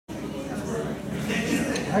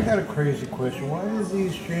I got a crazy question. Why do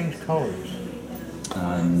these change colors?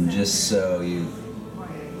 Just so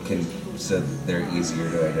so they're easier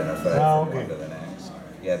to identify from one to the next.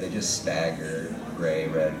 Yeah, they just stagger gray,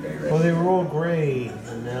 red, gray, red. Well, they were all gray,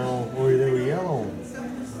 and now, or they were yellow.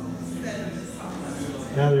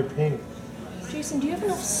 Now they're pink. Jason, do you have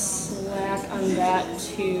enough slack on that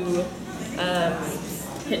to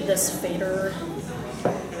hit this fader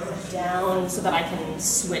down so that I can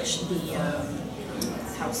switch the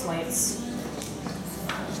house lights?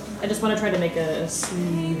 I just want to try to make a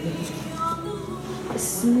smooth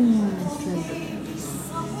transition.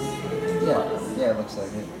 Yeah, it looks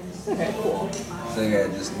like it. Okay, cool. So yeah,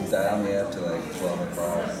 just dial me up to like 12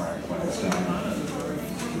 o'clock mark when it's done.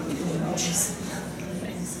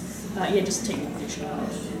 Thanks. Yeah, just take the picture out.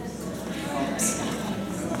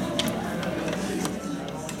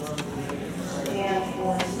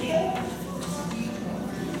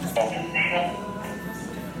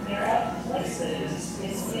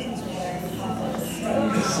 I'm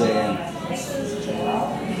just saying.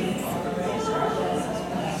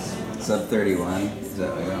 Sub 31, is that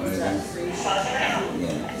what you want me to do?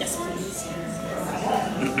 Yeah. Yes, please.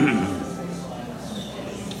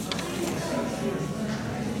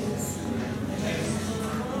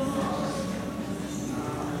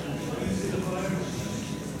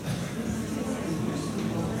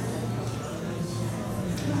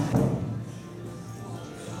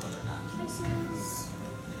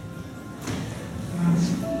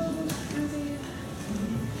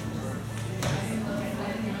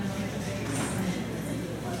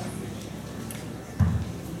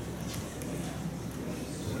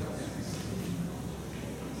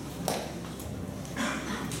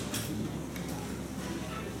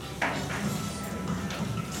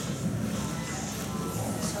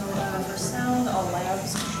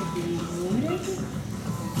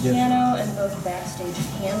 Piano and both backstage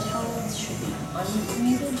handhelds should be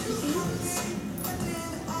unmuted, please.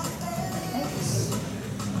 Thanks.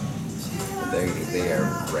 They are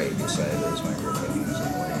right beside those microphones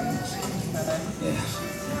and wings. Yeah,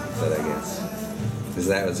 but I guess because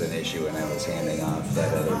that was an issue when I was handing off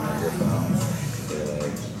that other microphone. They're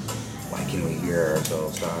like, why can we hear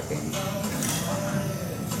ourselves talking?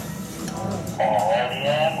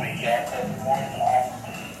 Yeah, we got the one on.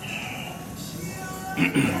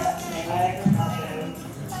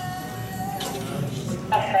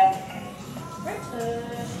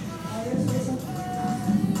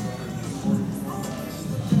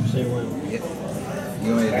 Same way. Yep. You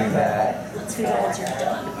want me to do that? Let's figure out once you're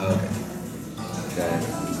done. Okay.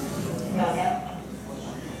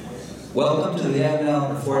 Welcome to the Avanel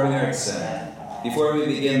Performing Arts Center. Before we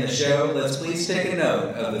begin the show, let's please take a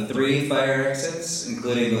note of the 3 fire exits,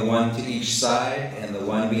 including the one to each side and the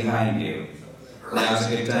one behind you. Now's a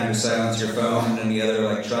good time to silence your phone and any other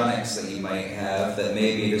electronics that you might have that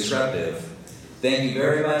may be disruptive. Thank you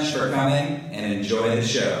very much for coming and enjoy the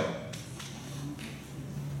show.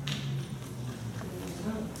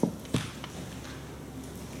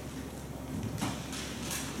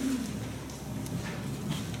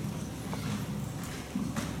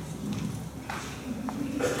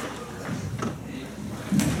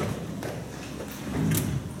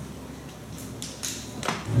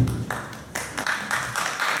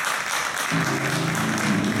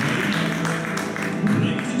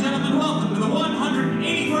 Welcome to the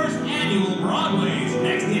 181st annual Broadway's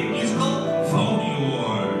Next Hit Musical Phony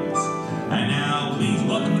Awards. And now, please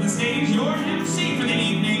welcome to the stage your MC for the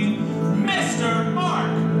evening, Mr.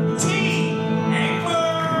 Mark T.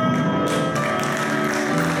 Engberg.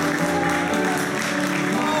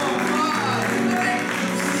 Oh my, thank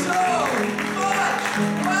you so much.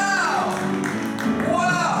 Wow.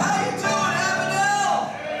 Wow, how you doing, Avanel?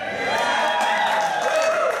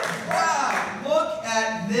 Wow, look at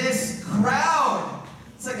this crowd.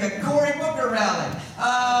 It's like a Cory Booker rally.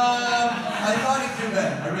 I thought he'd do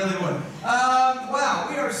better. I really would. Wow,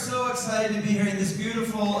 we are so excited to be here in this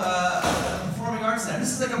beautiful Performing Arts Center.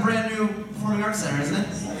 This is like a brand new Performing Arts Center, isn't it?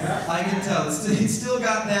 Yeah. I can tell. It's still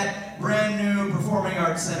got that brand new Performing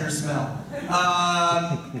Arts Center smell.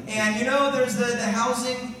 And you know, there's the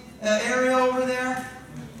housing area over there.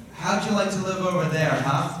 How'd you like to live over there,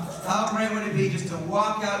 huh? How great would it be just to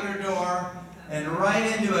walk out your door and right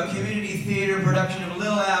into a community theater production of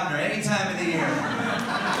Lil Abner any time of the year?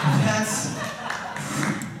 That's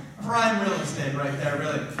prime real estate right there,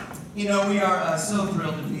 really. You know, we are so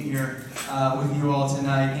thrilled to be here with you all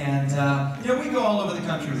tonight, and you know, we go all over the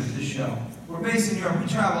country with this show. We're based in New York. We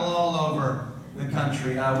travel all over the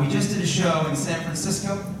country. We just did a show in San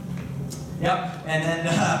Francisco. Yep, and then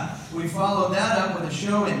we followed that up with a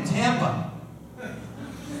show in Tampa.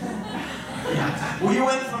 Yeah. We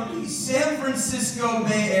went from the San Francisco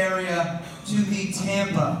Bay Area to the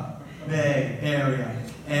Tampa Bay Area.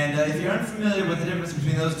 And if you're unfamiliar with the difference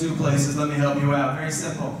between those two places, let me help you out. Very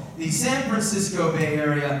simple. The San Francisco Bay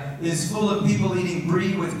Area is full of people eating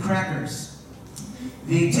brie with crackers.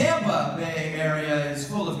 The Tampa Bay Area is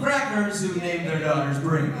full of crackers who named their daughters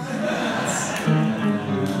Brie.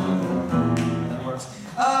 That works.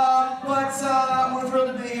 We're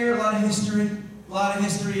thrilled to be here. A lot of history. A lot of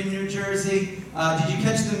history in New Jersey. Did you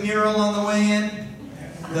catch the mural on the way in?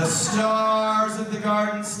 The stars of the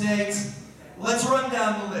Garden State. Let's run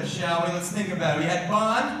down the list, shall we? Let's think about it. We had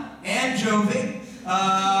Bond and Jovi.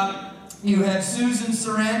 You had Susan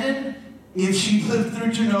Sarandon. If she lived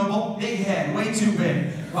through Chernobyl, big head, way too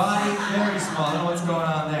big. Body, very small. I don't know what's going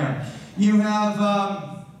on there. You have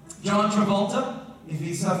John Travolta, if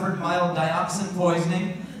he suffered mild dioxin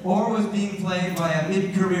poisoning, or was being played by a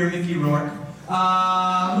mid-career Mickey Rourke. Who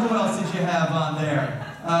else did you have on there?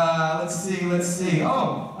 Let's see.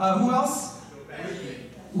 Oh, who else?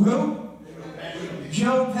 Who?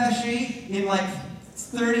 Joe Pesci in like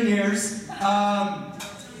 30 years.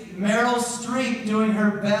 Meryl Streep doing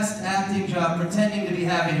her best acting job, pretending to be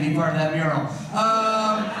happy to be part of that mural.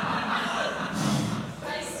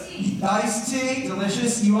 Ice-T,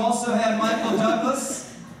 delicious. You also had Michael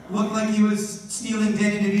Douglas. Looked like he was stealing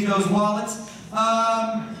Danny DeVito's wallet.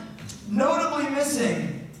 Notably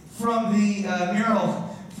missing from the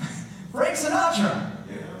mural, Frank Sinatra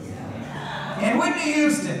and Whitney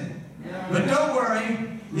Houston. But don't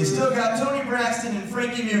worry, you still got Toni Braxton and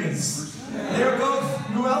Frankie Muniz. They're both,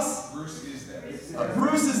 who else? Bruce is there.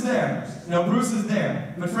 Bruce is there. No, Bruce is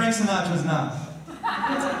there, but Frank Sinatra's not.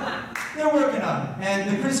 They're working on it. And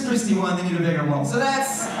the Chris Christie one, they need a bigger wall. So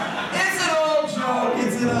it's an old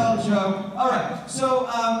joke. All right, so, I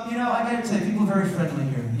gotta tell you, people are very friendly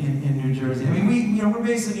here in New Jersey. I mean, we're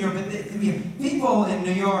based in New York, but people in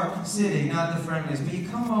New York City, not the friendliest, but you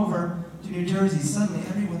come over to New Jersey, suddenly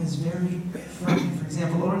everyone is very friendly. For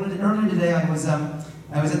example, earlier today I was at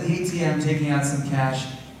the ATM taking out some cash,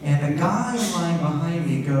 and a guy in line behind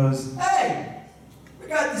me goes, "Hey, we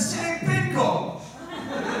got the same PIN code."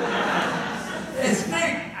 It's me.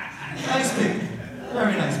 Nice people.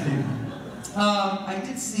 Very nice people. I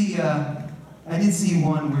did see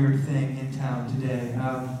one weird thing in town today.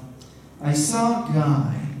 I saw a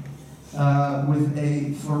guy with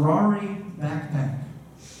a Ferrari backpack.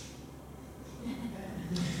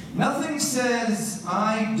 Nothing says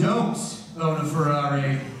I don't own a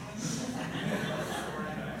Ferrari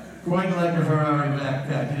quite like a Ferrari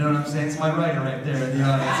backpack. You know what I'm saying? It's my writer right there in the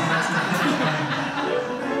audience.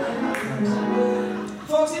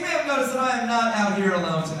 Folks, you may have noticed that I am not out here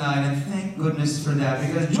alone tonight, and thank goodness for that,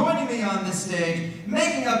 because joining me on this stage,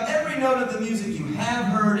 making up every note of the music you have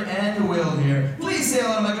heard and will hear, please say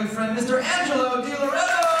hello to my good friend, Mr. Angelo Di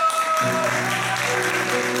Loretto!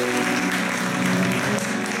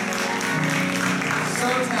 So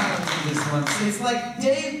talented, this one. See, it's like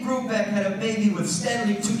Dave Brubeck had a baby with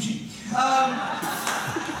Stanley Tucci.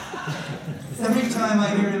 Every time I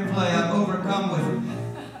hear him play, I'm overcome with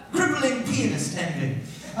crippling pianist envy.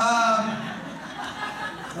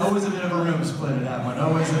 Always a bit of a room split in that one.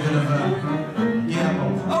 Always a bit of a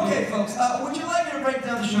gamble. Okay, folks, would you like me to break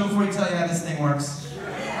down the show before we tell you how this thing works?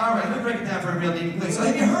 All right, let me break it down for a real deep place. So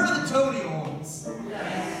have you heard of the Tony Awards?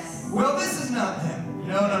 Yes. Well, this is not them.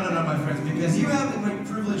 No, my friends, because you have the great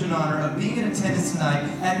privilege and honor of being in attendance tonight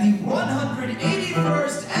at the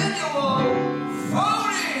 181st Annual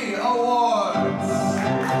Phony Awards.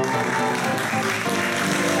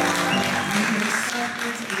 The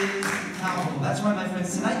excitement is palpable. That's right, my friends.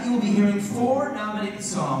 Tonight you will be hearing 4 nominated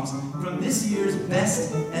songs from this year's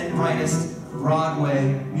Best and Brightest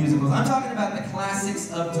Broadway musicals. I'm talking about the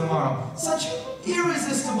classics of tomorrow. Such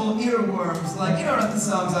irresistible earworms, like, you know what the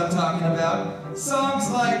songs I'm talking about. Songs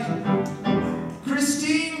like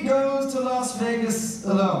Christine Goes to Las Vegas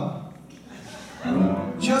Alone.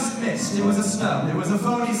 Just missed. It was a snub. It was a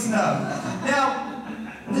phony snub. Now,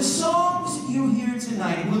 the songs you hear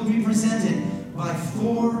tonight will be presented by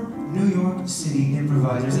 4 New York City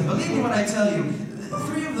improvisers. And believe me when I tell you,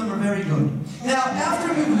 3 of them are very good. Now,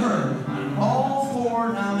 after you've heard all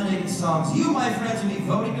 4 nominated songs, you, my friends, will be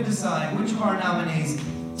voting to decide which of our nominees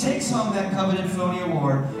takes home that coveted Phony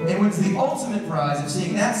Award and wins the ultimate prize of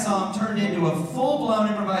seeing that song turned into a full-blown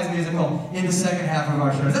improvised musical in the second half of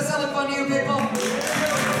our show. Does that sound like fun to you people?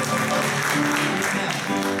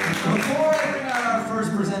 Now, before I bring out our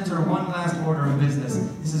first presenter, one last order of business.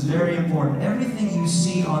 This is very important. Everything you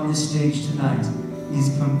see on this stage tonight is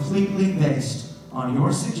completely based on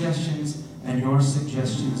your suggestions and your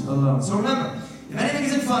suggestions alone. So remember, if anything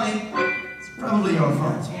isn't funny, it's probably your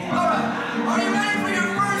fault. All right, are you ready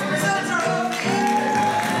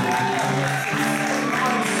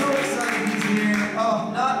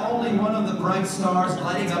stars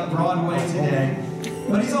lighting up Broadway today.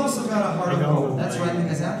 But he's also got a heart of gold. That's right,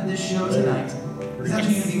 because after this show tonight, he's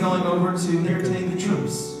actually going to be going over to entertain the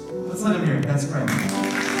troops. Let's let him hear it. That's great.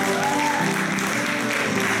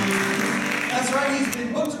 That's right, he's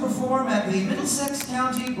been booked to perform at the Middlesex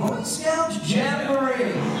County Boy Scout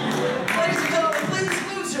Jamboree. Ladies and gentlemen,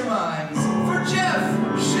 please lose your minds for Jeff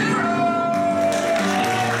Shiro!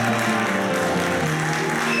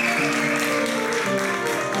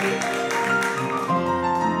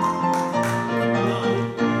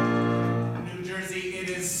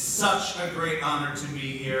 Such a great honor to be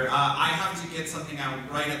here. I have to get something out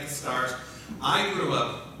right at the start. I grew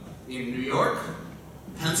up in New York,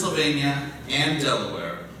 Pennsylvania, and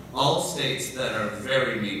Delaware, all states that are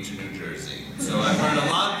very mean to New Jersey. So I've heard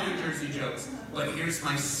a lot of New Jersey jokes, but here's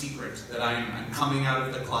my secret that I'm coming out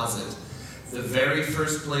of the closet. The very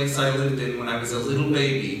first place I lived in when I was a little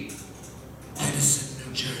baby, Edison,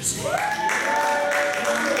 New Jersey.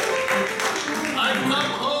 I've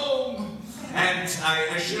come home! And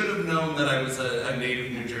I should have known that I was a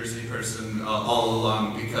native New Jersey person all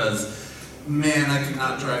along because, man, I could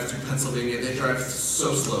not drive through Pennsylvania. They drive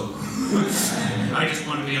so slow. I just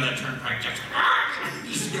want to be on that turnpike,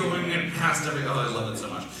 just going and past everything. Oh, I love it so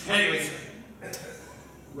much. Anyways,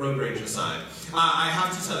 road rage aside, I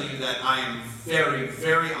have to tell you that I am very,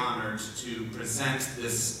 very honored to present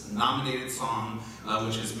this nominated song,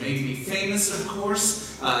 which has made me famous, of course.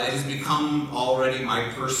 It has become already my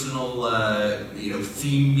personal,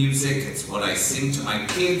 theme music. It's what I sing to my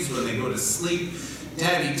kids when they go to sleep.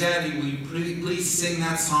 Daddy, Daddy, will you please sing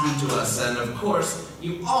that song to us? And of course,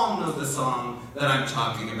 you all know the song that I'm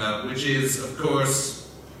talking about, which is, of course,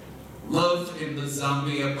 Love in the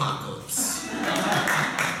Zombie Apocalypse.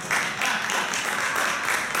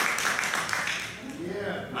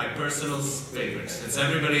 My personal favorite. It's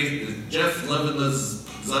everybody, Jeff Love in the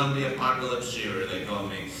Zombie Apocalypse Shearer, they call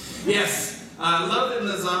me. Yes, Love in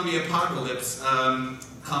the Zombie Apocalypse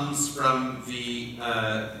comes from the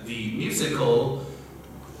musical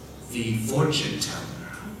The Fortune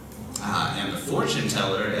Teller. And The Fortune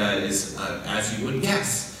Teller is, as you would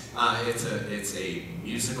guess, it's a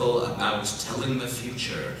musical about telling the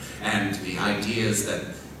future, and the idea is that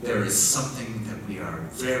there is something that we are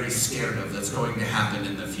very scared of that's going to happen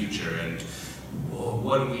in the future, and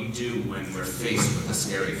what do we do when we're faced with a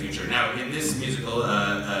scary future? Now, in this musical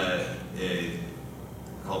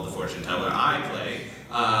called The Fortune Teller, I play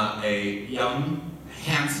a young,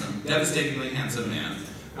 handsome, devastatingly handsome man.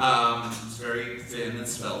 He's very thin and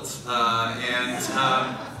svelte,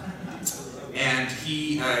 and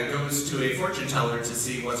he goes to a fortune teller to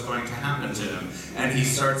see what's going to happen to him, and he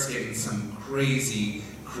starts getting some crazy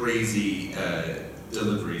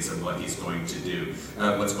deliveries of what he's going to do,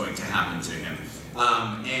 what's going to happen to him.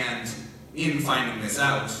 And in finding this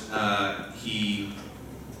out, he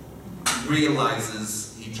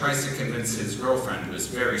realizes, he tries to convince his girlfriend, who is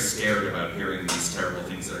very scared about hearing these terrible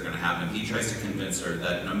things that are going to happen, he tries to convince her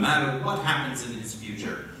that no matter what happens in his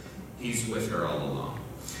future, he's with her all along.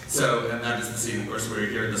 So, and that is the scene, of course, where you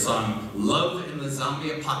hear the song Love in the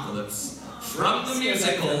Zombie Apocalypse from the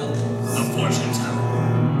musical The Fortune Teller.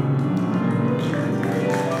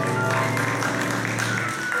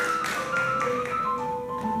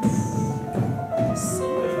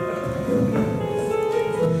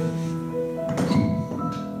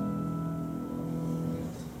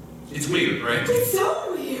 It's weird, right? It's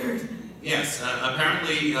so weird. Yes,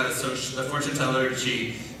 apparently, so the fortune teller,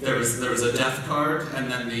 there was a death card, and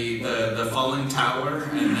then the falling tower,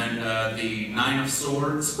 and then the 9 of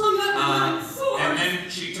swords. Oh, not the 9 of swords. And then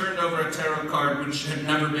she turned over a tarot card which had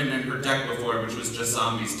never been in her deck before, which was just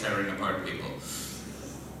zombies tearing apart people.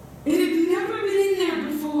 It had never been in there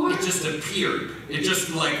before. It just appeared. It just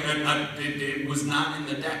it was not in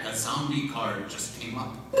the deck. A zombie card just came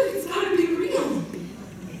up. But it's gotta be real.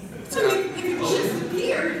 I mean, if it just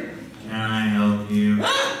appeared. Can I help you?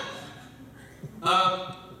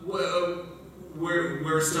 Well,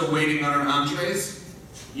 we're still waiting on our entrees.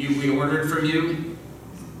 We ordered from you.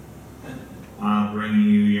 I'll bring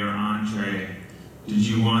you your entree. Did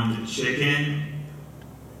you want the chicken?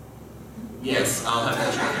 Yes, I'll have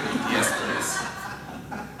the chicken. Yes, please.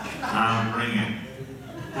 I'll bring it.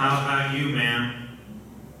 How about you, ma'am?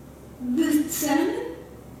 The cinnamon?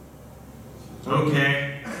 Okay.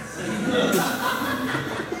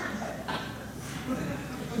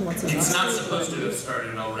 It's not supposed to have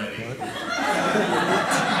started already.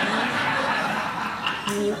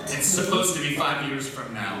 It's supposed to be 5 years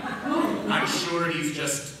from now. I'm sure he's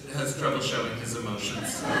just has trouble showing his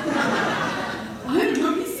emotions. I don't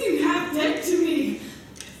know, he seemed half dead to me.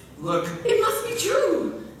 Look, It must be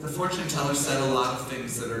true. the fortune teller said a lot of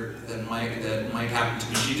things that might happen to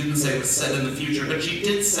me. She didn't say it was said in the future, but she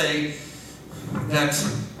did say that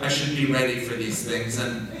I should be ready for these things,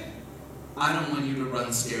 and I don't want you to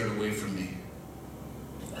run scared away from me.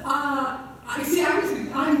 I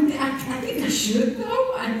think I should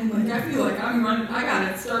though. I mean, like, I feel like I'm running. I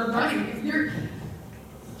gotta start running. If you're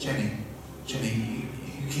Jenny,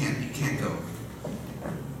 you can't go.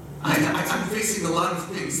 I'm facing a lot of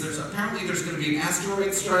things. Apparently there's going to be an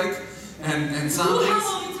asteroid strike, and zombies. Well,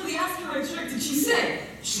 how long until the asteroid strike did she say?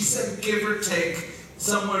 She said give or take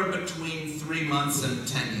somewhere between 3 months and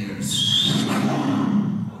 10 years.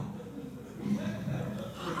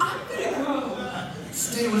 I'm gonna go.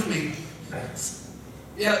 Stay with me.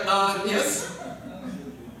 Yeah, yes?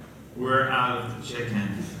 We're out of the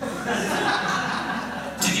chicken.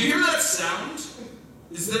 Did you hear that sound?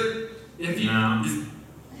 Is there... No.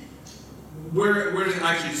 We're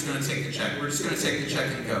actually just going to take the check. We're just going to take the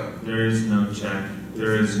check and go. There is no check.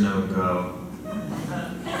 There is no go.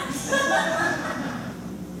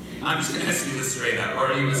 I'm just going to ask you this straight out.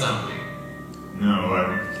 Are you a zombie? No,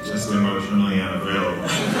 I'm just emotionally unavailable.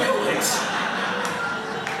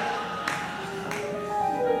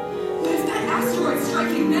 But if that asteroid's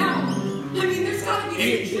striking now, I mean, there's gotta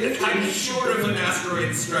be. I'm short of an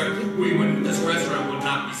asteroid strike. This restaurant would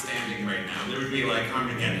not be standing right now. There would be like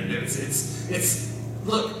Armageddon.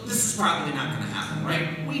 Look, this is probably not going to happen,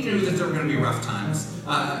 right? We knew that there were going to be rough times.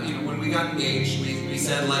 When we got engaged, we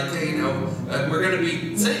said like, hey, we're going to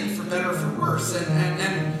be saved for better or for worse,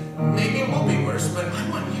 and maybe it will be worse. But I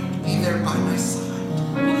want you to be there by my side.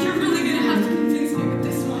 Well, you're really gonna have to convince me with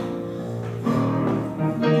this one.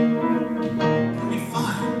 It'll be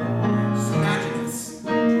fine. Just imagine this.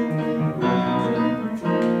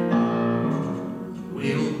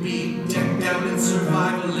 We'll be decked out in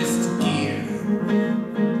survivalist gear.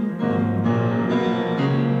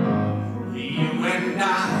 You and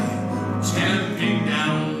I, tamping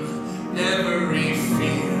down every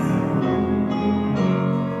fear.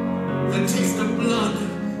 The taste of blood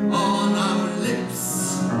on our lips.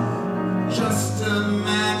 Just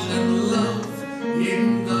imagine love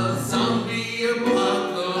in the zombie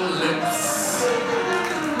apocalypse.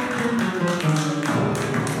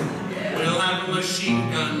 We'll have a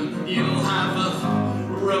machine gun, you'll have a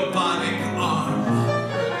robotic arm.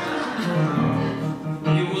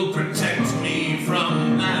 You will protect me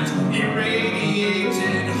from that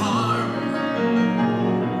irradiated harm.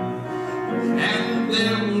 And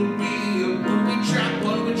there will be a booby trap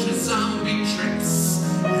on which a zombie trips.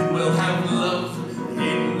 And we'll have love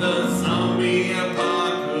in the zombie apocalypse.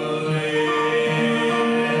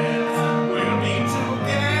 We'll be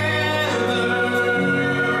together,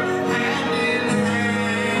 hand in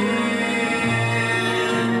hand.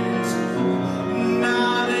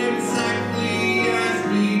 Not exactly as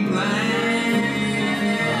we planned.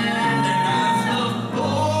 And as the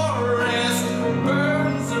forest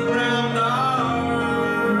burns around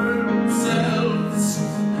ourselves,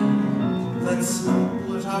 let's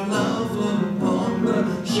put our love upon the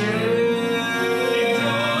shelf.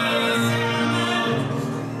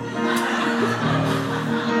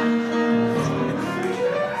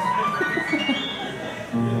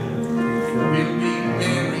 We'll be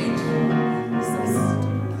married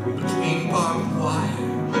between barbed wire.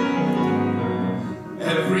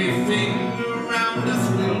 Everything around us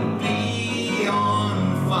will be on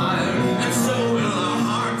fire, and so will our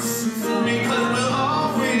hearts, because we'll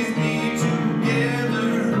always be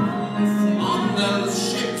together on those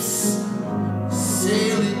ships,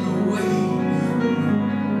 sailing away,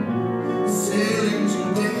 sailing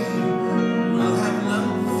today. We'll have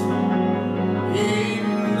love in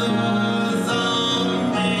the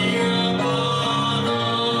zombie apocalypse.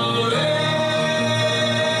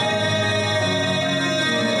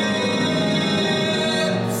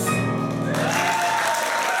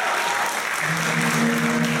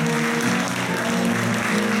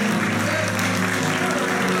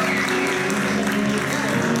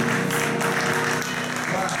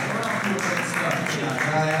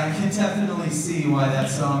 I can definitely see why that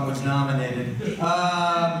song was nominated. And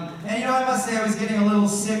I must say I was getting a little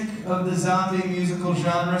sick of the zombie musical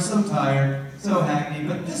genre, so tired, so hackneyed,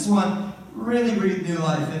 but this one really breathed new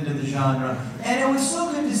life into the genre. And it was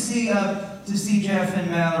so good to see Jeff and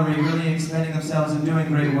Mallory really expending themselves and doing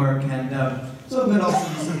great work, and so good also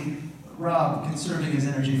to see Rob conserving his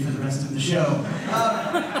energy for the rest of the show.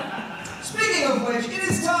 Speaking of which, it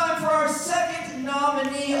is time for our second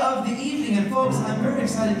nominee of the evening, and folks, I'm very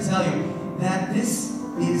excited to tell you that this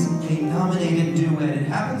is a nominated duet. It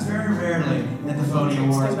happens very rarely at the Phony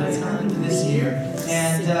Awards, but it's happened this year.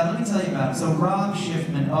 And let me tell you about it. So Rob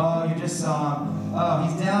Schiffman, oh, you just saw him. Oh,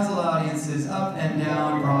 he's dazzled audiences up and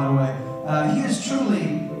down Broadway. He is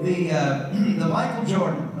truly the Michael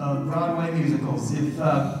Jordan of Broadway musicals. If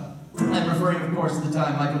I'm referring, of course, to the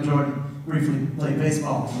time Michael Jordan briefly played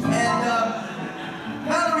baseball. And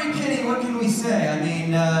Mallory Kinney, what can we say? I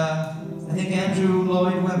mean, I think Andrew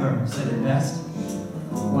Lloyd Webber said it best.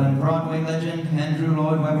 When Broadway legend Andrew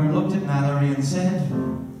Lloyd Webber looked at Mallory and said,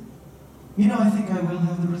 "You know, I think I will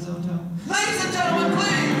have the risotto." Ladies and gentlemen,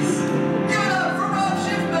 please give it up for Rob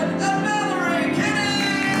Schiffman and Mallory Kinney!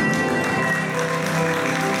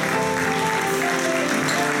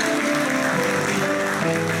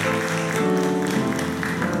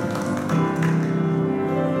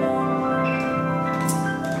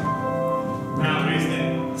 Mallory, isn't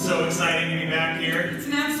it so exciting to be back here? It's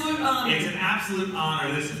an absolute honor. It's an absolute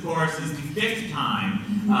honor. This, of course, is the 5th time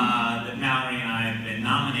that Mallory and I have been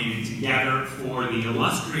nominated together for the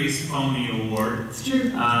illustrious Phony Award. It's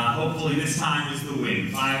true. Hopefully this time is the win.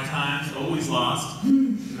 5 times, always lost.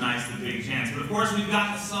 Nice, the big chance. But of course, we've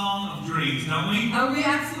got the Song of Dreams, don't we? Oh, we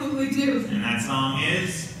absolutely do. And that song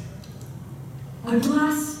is? A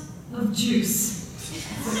glass of juice.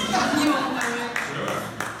 You all know it. Sure.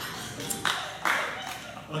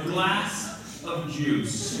 A glass of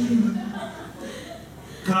juice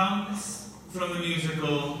comes from the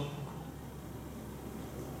musical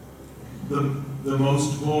The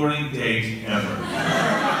Most Boring Date Ever.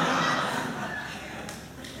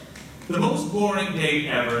 The Most Boring Date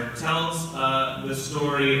Ever tells the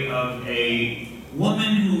story of a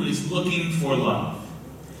woman who is looking for love.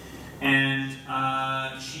 And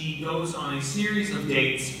she goes on a series of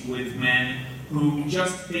dates with men who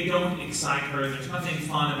they don't excite her. There's nothing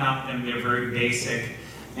fun about them. They're very basic.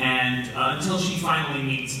 And until she finally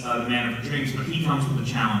meets the man of her dreams, but he comes with a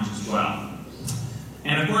challenge as well.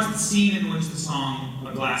 And of course, the scene in which the song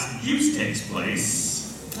A Glass of Juice takes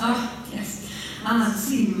place. Oh, yes. The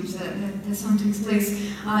scene in which the song takes place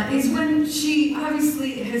is when she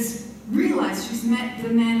obviously has realized she's met the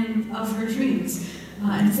man of her dreams.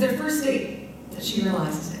 And it's their first date that she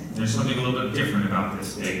realizes it. There's something a little bit different about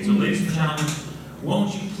this date. So ladies and gentlemen,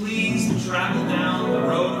 won't you please travel down the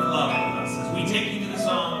road of love with us as we take you to the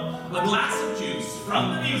song A Glass of Juice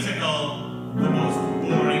from the musical The Most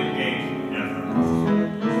Boring Date Ever.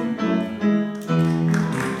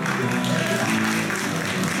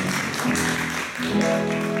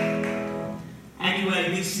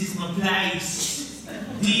 Anyway, this is my place.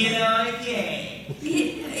 Do you like it?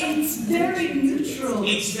 It's very neutral.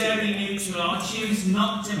 It's very neutral. I choose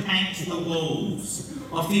not to paint the walls.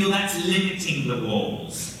 I feel that's limiting the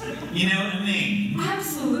walls. You know what I mean?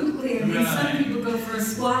 Absolutely. I mean, some people go for a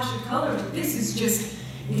splash of color, but this is just,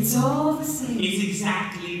 it's all the same. It's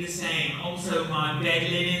exactly the same. Also, my bed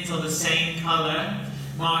linens are the same colour.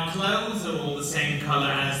 My clothes are all the same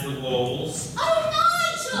colour as the walls. Oh,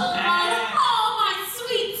 Nigel! Oh, my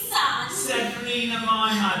sweet son! Sabrina,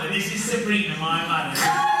 my mother. This is Sabrina, my mother.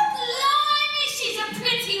 Oh, blimey, she's a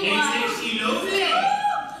pretty one. Isn't she lovely?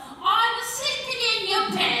 I was sleeping in your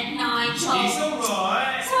bed, Nigel. It's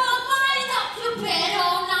alright. So I made up your bed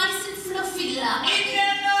all nice and fluffy like. Isn't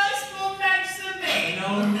that nice, Mum? That's the bed.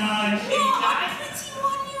 Oh, no. What a pretty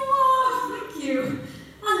one you are. Thank you.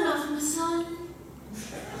 I love my son.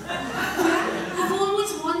 I've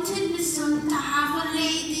always wanted my son to have a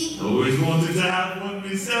lady. Always wanted to have one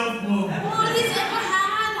myself, Mum. All he's ever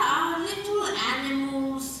had are little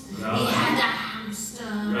animals. Right. He had a hamster,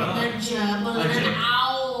 Right. and a gerbil, and an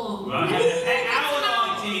owl. Right. An owl,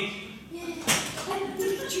 I did. Yeah.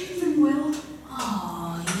 Did he treat them well?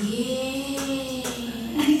 Oh,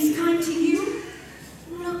 yeah. And he's kind to you?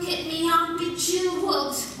 Look at me, I'm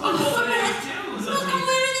bejeweled. Oh, what did I do? Look, I'm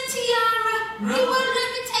wearing a tiara. Right. He won't let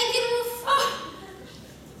me take it off. Oh,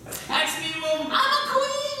 That's me, Mum. I'm a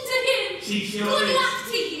queen to him. She sure Good is. luck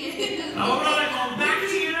to you. All right, Mum. Back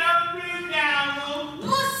to your own room now, Mum.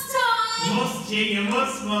 Must I? Must you? You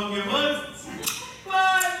must, Mum. You must.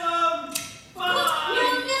 Bye, Mum. Bye.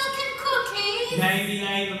 Your milk and cookies. Maybe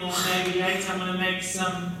later, Mum. Maybe later. I'm gonna make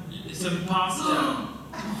some pasta.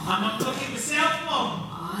 I'm gonna cook it myself, Mum.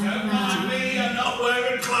 Don't mind me. I'm not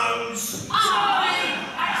wearing clothes. Sorry.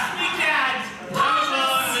 That's me, Dad. Don't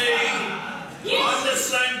mind me. I'm the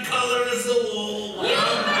same colour as the wall. You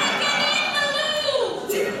better get in the loop.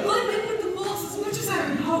 Didn't blend in with the walls as much as I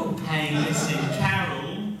would hope. Hey, listen, Carol,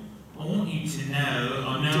 I want you to know, I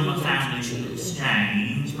know my family's a little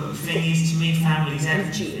strange, but the thing is, to me, family's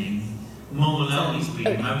everything. Mum will always be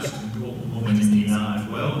the most important woman in your life.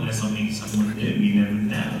 Well, unless I meet someone new, you never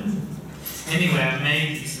know. Anyway, I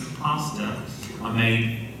made some pasta. I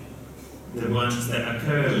made the ones that are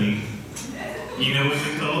curly. You know what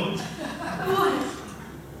they're called? What?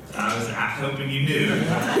 I was hoping you knew.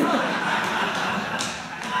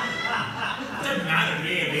 Doesn't matter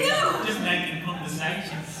really. No. Just making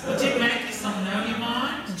conversation. But did make you something on your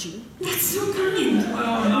mind? That's so kind. Well,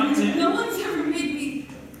 I like to. No one's ever made me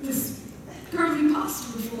this curly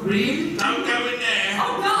pasta before. Really? Don't go in there.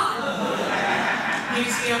 Oh, God!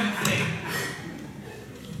 Here's the other thing.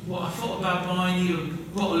 Well, I thought about buying you a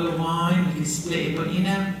bottle of wine, we could split it, but you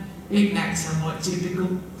know, ignacs are somewhat typical.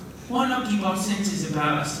 Why not keep our senses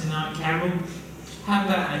about us tonight, Carol? How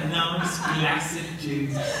about a nice glass of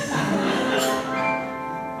juice?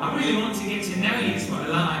 I really want to get to know you, is what I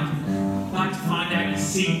like. I like to find out your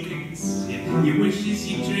secrets, your wishes,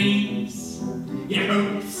 your dreams, your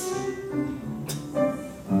hopes.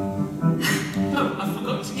 Oh, I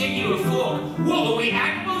forgot to get you a fork. What, are we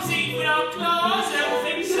animals eating with our claws? I don't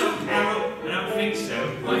think so, Carol. I don't think so.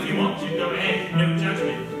 Well, if you want to, go ahead. No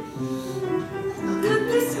judgment. Could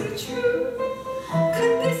this be true?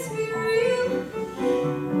 Could this be real?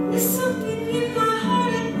 There's something in my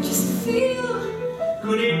heart I just feel.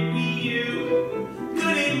 Could it be you?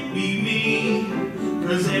 Could it be me?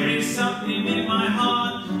 'Cause there is something in my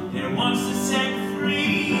heart that wants to set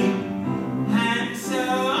free. And so I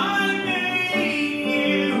made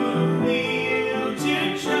you a meal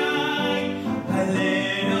to try. A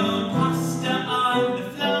little pasta on the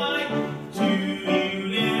fly. Do you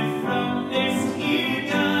live from this here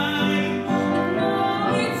guy? No,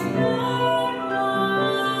 it's not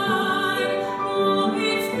mine. No,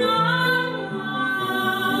 it's not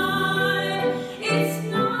mine. It's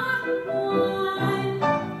not mine.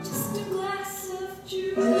 Just a glass of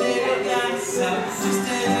juice. A little glass of, just a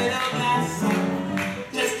little glass of,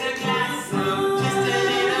 just a glass of, just a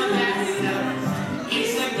little glass of.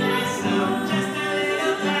 It's a glass of, just a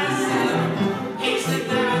little glass of. It's a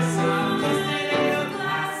glass of, just a little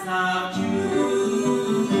glass of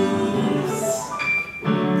juice.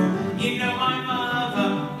 You know my mother,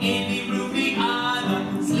 any room the other,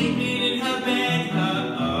 sleeping in her bed her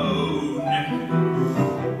own.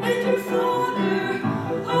 And your father,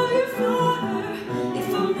 oh your father, if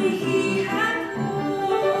only he had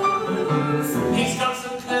clothes. He's got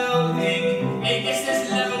some clothing, I guess there's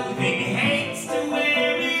loathing, hates to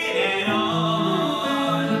wear it at all. I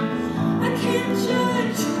can't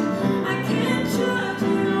judge it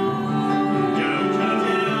all. Don't judge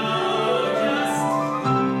it all, just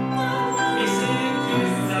it's a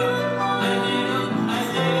juice of a little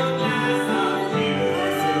glass of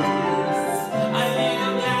juice. A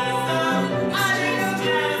little glass of, a little glass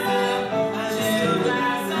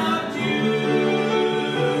of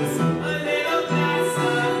juice. A little glass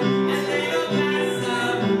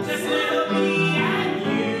of, just little me and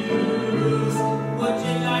you. Would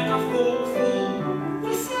you like a forkful?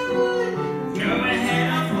 Yes, I would, Go ahead,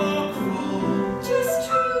 a forkful. just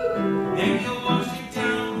true. Then you'll wash it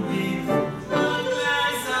down with a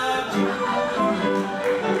glass of juice.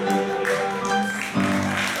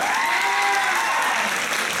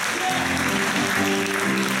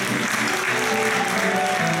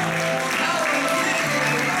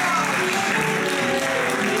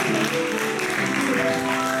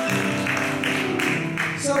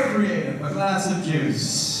 So creative, a glass of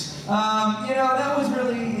juice. You know, that was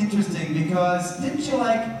really interesting because didn't you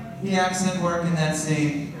like the accent work in that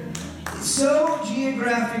scene? So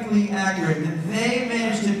geographically accurate that they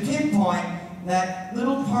managed to pinpoint that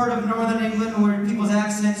little part of northern England where people's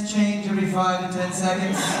accents change every 5 to 10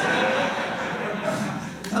 seconds.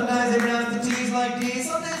 Sometimes they pronounce the T's like D's,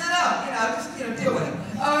 sometimes they don't. Just deal with it.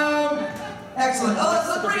 Excellent. Oh,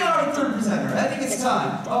 let's bring on our third presenter. I think it's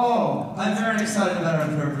time. Oh, I'm very excited about our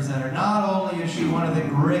third presenter. Not only is she one of the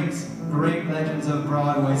great legends of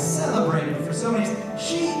Broadway, celebrated for so many years,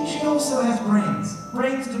 she also has brains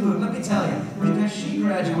to boot. Let me tell you, because she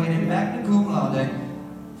graduated magna cum laude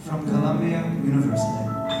from Columbia University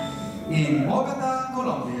in Bogota,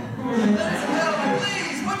 Colombia. Ladies and gentlemen,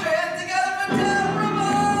 please put your hands together for Deborah.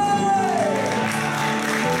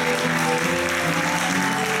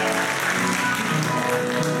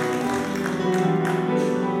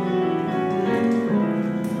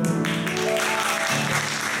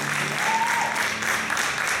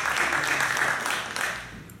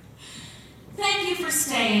 Thank you for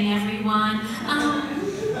staying, everyone.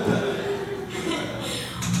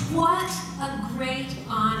 What a great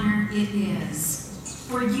honor it is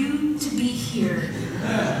for you to be here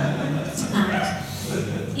tonight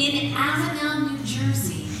in Avanel, New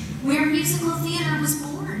Jersey, where musical theater was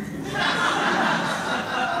born. And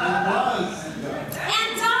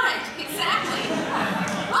died, exactly.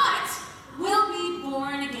 But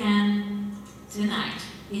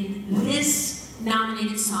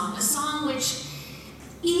a song which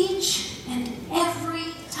each and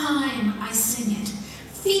every time I sing it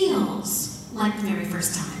feels like the very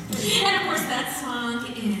first time. And of course that song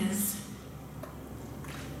is...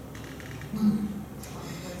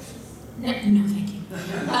 No, thank you.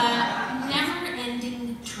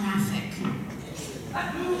 Never-ending traffic.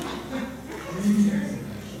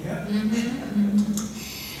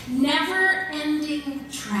 Never-ending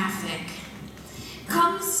traffic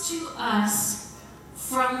comes to us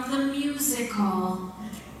from the musical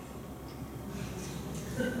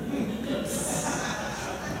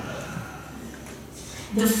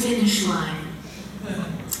The Finish Line.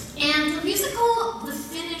 And the musical The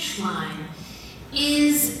Finish Line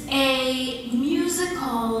is a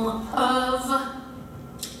musical of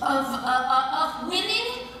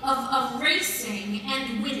winning, of racing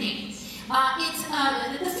and winning.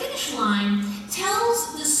 The Finish Line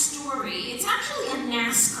tells the story. It's actually a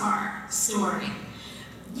NASCAR story.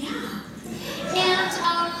 Yeah. And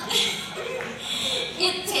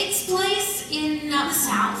it takes place in the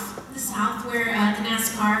South where the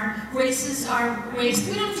NASCAR races are raced.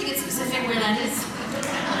 We don't have to get specific where that is.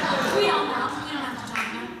 We all know. We don't have to talk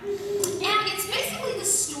about it. And it's basically the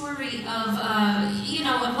story of,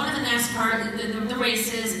 of one of the NASCAR, the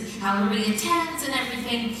races, and how everybody attends and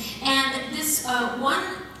everything. And this one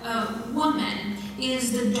woman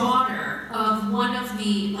is the daughter of one of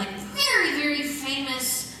the very, very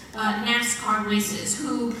famous NASCAR races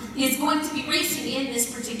who is going to be racing in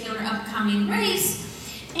this particular upcoming race.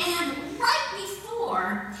 And right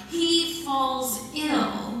before he falls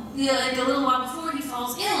ill, like a little while before he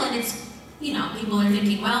falls ill, and it's, people are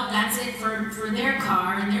thinking, well, that's it for their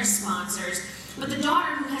car and their sponsors. But the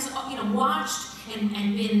daughter who has, watched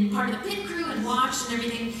and been part of the pit crew and watched and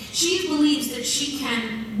everything, she believes that she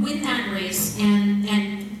can win that race and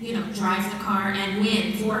drive the car and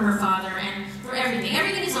win for her father and for everything.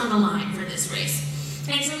 Everything is on the line for this race.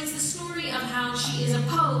 And so it's the story of how she is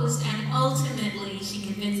opposed and ultimately she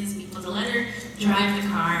convinces people to let her drive the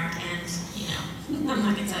car and, I'm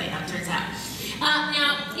not going to tell you how it turns out.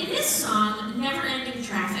 Now, in this song, Never-Ending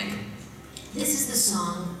Traffic, this is the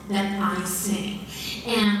song that I sing.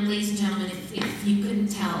 And ladies and gentlemen, if you couldn't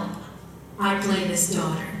tell, I play this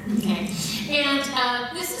daughter, okay? And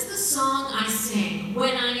this is the song I sing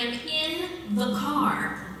when I am in the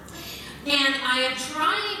car and I am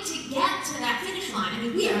trying to get to that finish line. I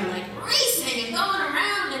mean, we are racing and going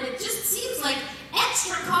around, and it just seems like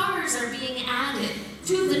extra cars are being added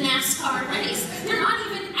to the NASCAR race. They're not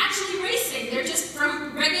even actually racing. They're just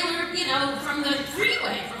from regular, from the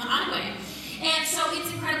freeway, from the highway. And so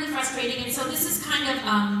it's incredibly frustrating. And so this is kind of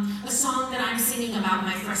a song that I'm singing about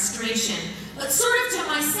my frustration, but sort of to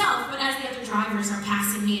myself, but as the other drivers are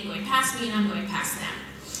passing me and going past me, and I'm going past them.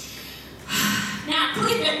 Now,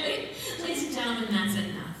 clearly, ladies and gentlemen, that's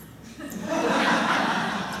enough.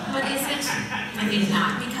 But is it? I think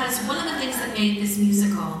not, because one of the things that made this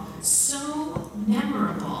musical so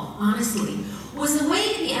memorable, honestly, was the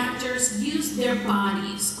way the actors used their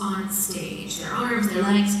bodies on stage, their arms, their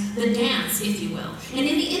legs, the dance, if you will. And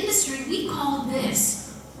in the industry, we call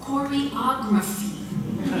this choreography.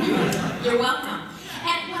 You're welcome.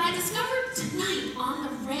 And what I discovered tonight on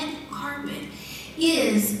the red carpet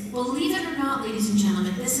is, believe it or not, ladies and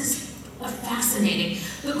gentlemen, this is fascinating.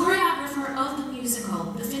 The choreographer of the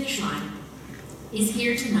musical, The Finish Line, is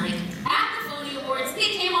here tonight at the Phony Awards. They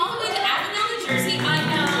came all the way to Avanel, New Jersey. I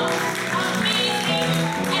know. Amazing.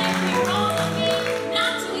 And it would be wrong of me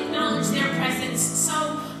not to acknowledge their presence. So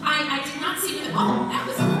I did not see them. Oh, that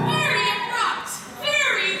was very abrupt.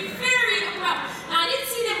 Very, very abrupt. Now, I didn't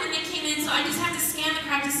see them when they came in, so I just have to scan the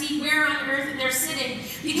crowd to see where on earth they're sitting,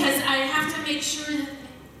 because I have to make sure that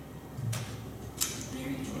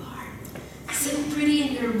sitting pretty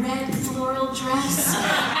in your red floral dress,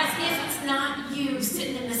 as if it's not you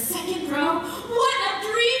sitting in the second row. What a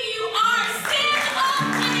dream you are! Stand up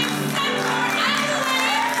and accept your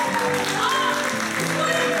accolades! Oh,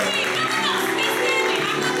 what a dream! No, stay standing.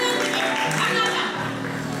 I'm not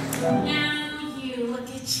done. Now you, look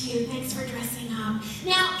at you. Thanks for dressing up.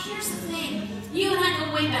 Now, here's the thing. You and I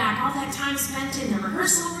go way back. All that time spent in the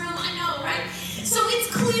rehearsal room, I know, right? So it's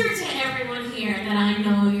clear to everyone here that I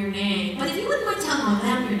know your name. But if you wouldn't mind telling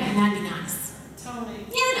them your name, that'd be nice. Tony.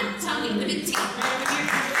 Yeah, no, Tony, the big T. Right over here.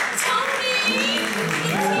 Tony! The big T.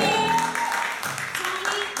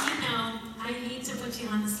 Tony, I hate to put you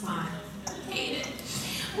on the spot. I hate it.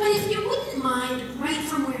 But if you wouldn't mind, right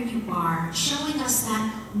from where you are, showing us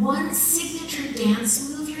that one signature dance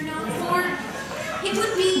move you're known for, it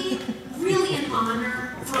would be really an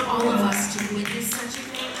honor for all of us to witness such a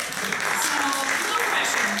thing. So, no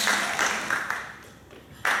pressure.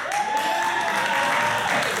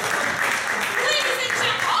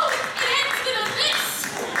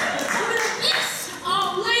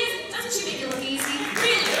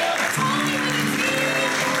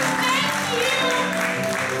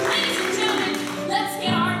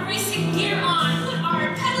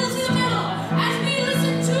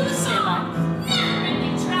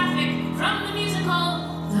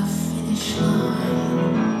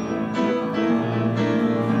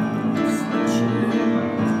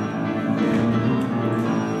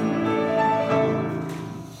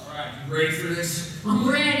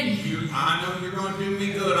 I know you're going to do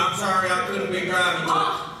me good. I'm sorry I couldn't be driving.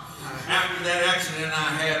 After that accident I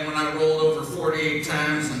had when I rolled over 48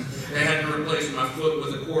 times and they had to replace my foot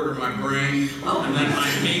with a quarter of my brain, and then my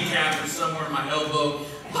kneecap is somewhere in my elbow.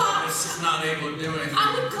 I was just not able to do anything.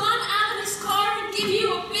 I would climb out of this car and give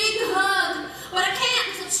you a big hug, but I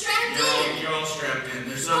can't because I'm strapped in. You're all strapped in.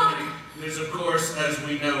 There's so many. There's, of course, as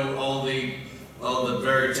we know, all the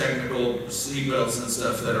very technical seatbelts and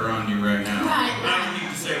stuff that are on you right now. Right. I don't need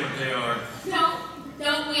to say what they are. No,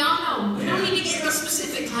 we all know. We don't need to get real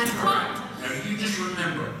specific like that. Now you just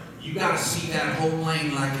remember, you gotta see that whole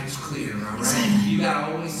lane like it's clear, all right? Exactly. You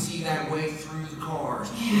gotta always see that way through the cars.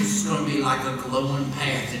 This is gonna be like a glowing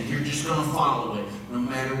path, and you're just gonna follow it no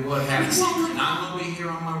matter what happens. Exactly. And I'm gonna be here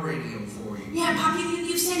on my radio for you. Yeah, Poppy,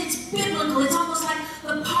 you said it's biblical. It's almost like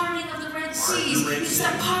the parting of the Red Seas. It's the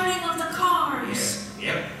parting of the cars.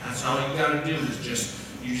 Yeah, yep. That's all you gotta do is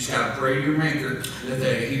you just gotta pray to your Maker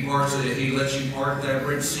that He lets you part that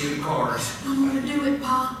Red Sea of cars. I'm gonna do it,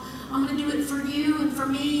 Pa. I'm gonna do it for you and for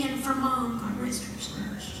me and for Mom. God rest her soul.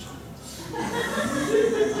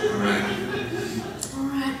 Alright.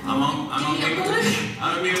 Alright. I'm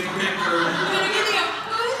gonna be at the pit crew. You're gonna give me a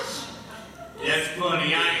push? That's funny,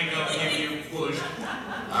 I ain't gonna give you a push.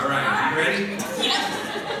 Alright, you ready? Yes.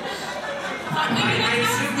 I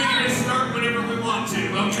assume we're gonna start whenever we want to.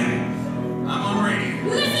 Okay. I'm on radio.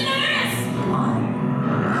 Listen to this!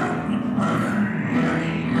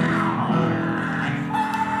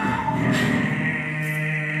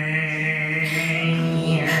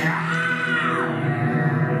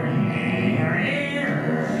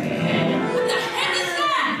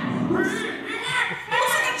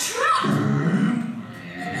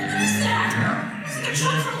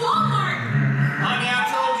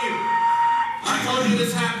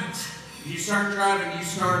 Start driving, you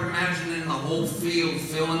start imagining the whole field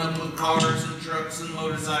filling up with cars and trucks and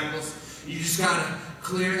motorcycles. You just gotta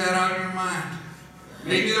clear that out of your mind.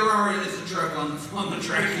 Maybe there already is a truck on the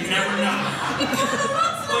track, you never know.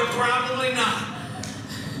 But probably not.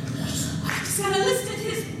 I just gotta listen to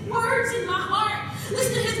his words in my heart.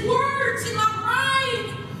 Listen to his words in my brain.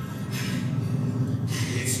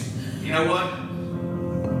 You know what?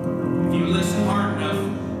 If you listen hard enough,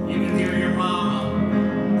 you can hear your mama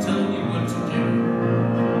telling you what to do.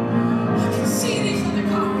 I can see these other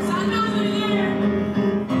cars. I know they're there.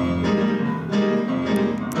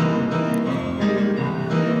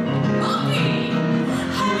 Mommy,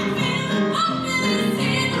 I've been up in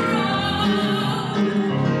the road,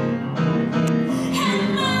 and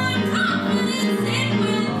my confidence it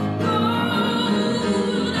will grow.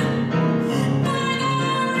 But I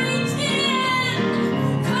gotta reach the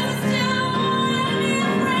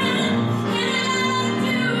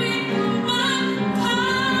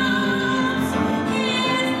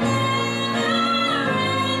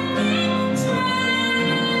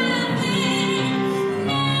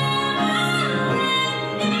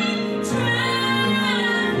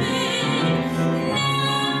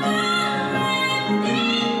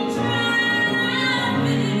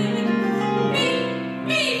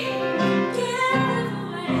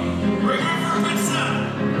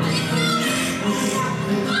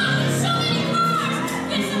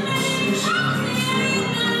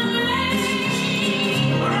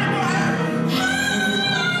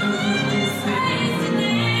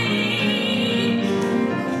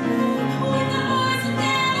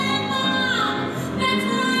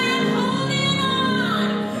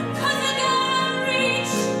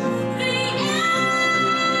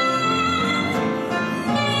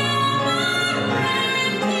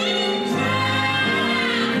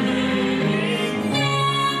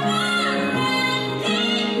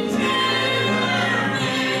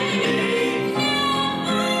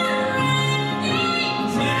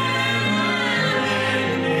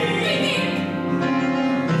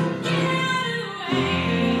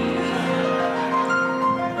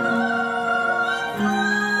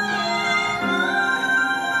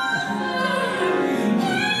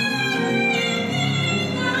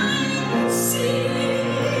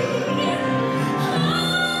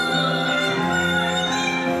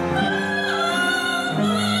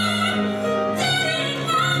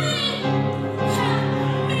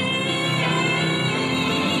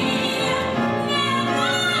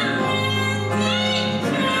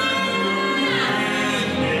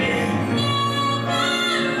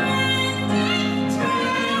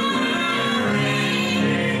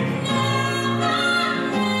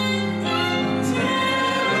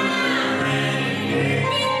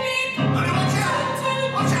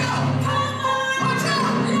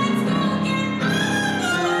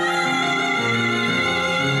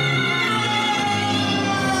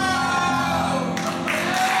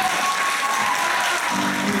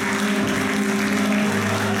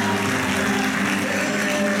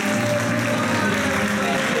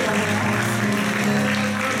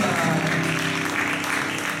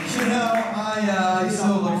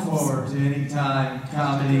so look forward to any time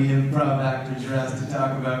comedy improv actors are asked to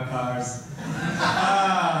talk about cars.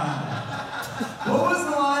 What was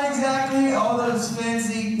the line exactly? All those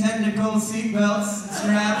fancy technical seatbelts and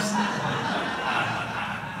straps?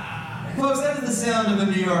 Folks, that is the sound of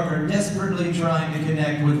a New Yorker desperately trying to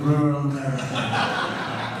connect with rural America.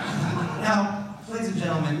 Now, ladies and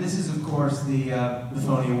gentlemen, this is of course the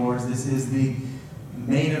Phony Awards. This is the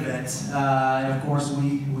main event. And of course,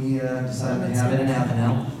 we decided to have it in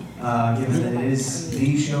Avanel, given that it is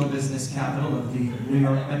the show business capital of the New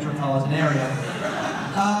York metropolitan area.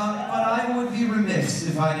 But I would be remiss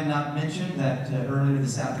if I did not mention that earlier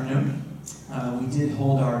this afternoon, we did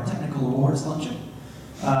hold our technical awards luncheon.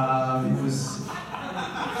 It was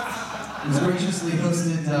graciously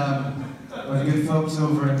hosted by the good folks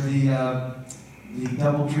over at the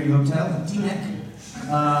Doubletree Hotel in Teaneck.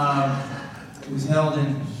 It was held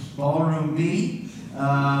in Ballroom B.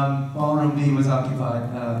 Ballroom B was occupied,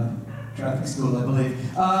 traffic school, I believe.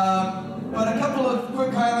 But a couple of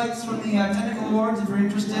quick highlights from the technical awards, if you're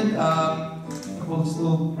interested. A couple of just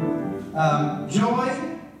little Joy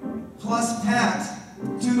plus Pat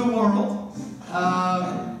to the world.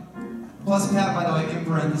 Plus Pat, by the way, in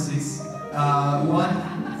parentheses. Won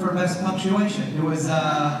for best punctuation. It was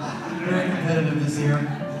very competitive this year.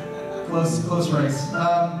 Close race.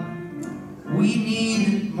 We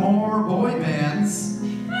Need More Boy Bands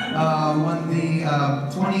won the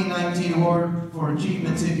 2019 award for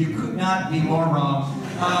achievements, if you could not be more wrong.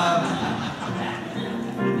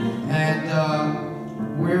 And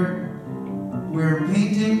we're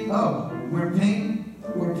painting. We're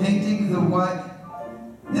painting the what?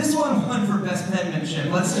 This one won for best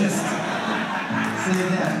penmanship. Let's just say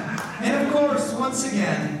that. And of course, once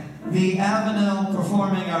again, the Avanel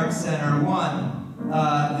Performing Arts Center won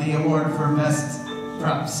the award for best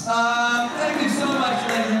props. Thank you so much,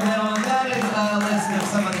 ladies and gentlemen. That is a list of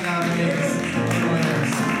some of the nominees and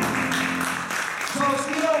winners. Folks,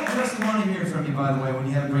 we don't just want to hear from you, by the way, when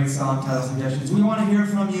you have great song title suggestions. We want to hear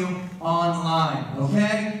from you online,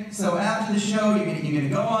 okay? So after the show, you're gonna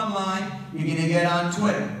go online, you're gonna get on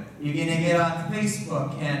Twitter, you're gonna get on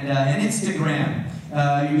Facebook and Instagram,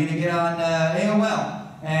 you're gonna get on AOL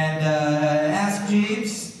and Ask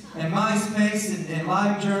Jeeves and MySpace and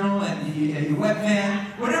LiveJournal and your webcam,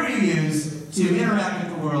 whatever you use to interact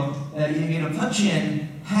with the world. You're gonna punch in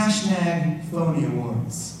 #Phony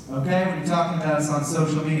Awards. Okay, when you're talking about us on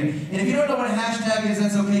social media. And if you don't know what a hashtag is,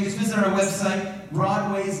 that's okay. Just visit our website,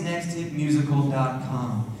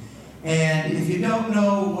 Broadway'sNextHitMusical.com. And if you don't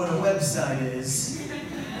know what a website is,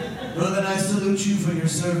 well, then I salute you for your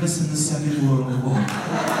service in the Second World War.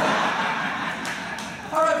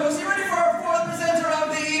 All right, folks, you ready for our fourth presenter of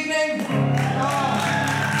the evening?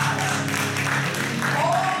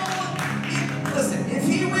 Listen, if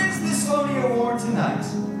he wins this Phony Award tonight,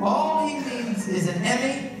 all he needs is an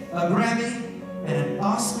Emmy, a Grammy, and an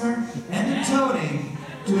Oscar, and a Tony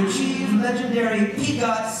to achieve legendary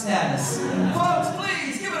PGOT status. Folks,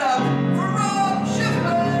 please give it up for Rob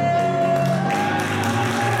Schiffman!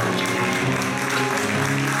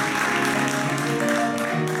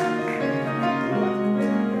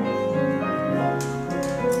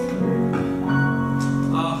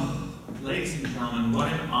 Ladies and gentlemen,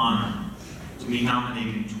 what an honor to be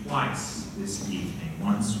nominated twice this evening.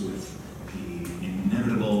 Once with the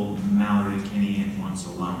inevitable Mallory Kinney and once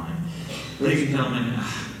alone. And ladies and gentlemen,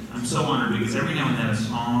 I'm so honored because every now and then a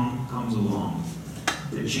song comes along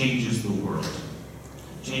that changes the world.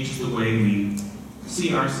 Changes the way we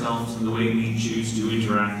see ourselves and the way we choose to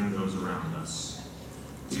interact with those around us.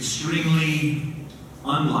 It's extremely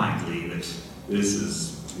unlikely that this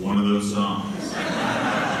is one of those songs.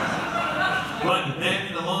 But then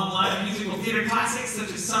in the long line of musical theater classics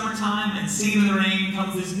such as Summertime and Singing in the Rain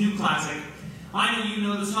comes this new classic. I know you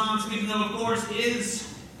know the song, speaking of course, is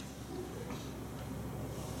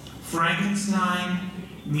Frankenstein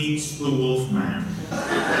Meets the Wolfman.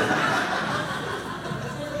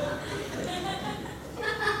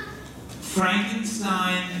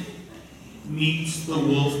 Frankenstein Meets the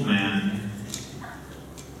Wolfman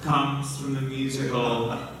comes from the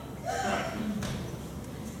musical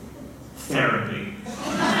Therapy.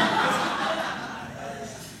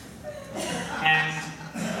 And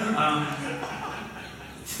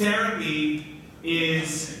Therapy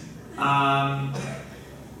is,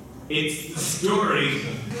 it's the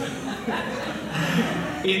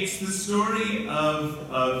story of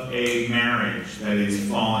a marriage that is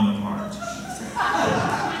falling apart.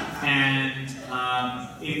 And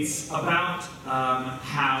it's about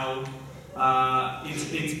how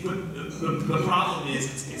the problem is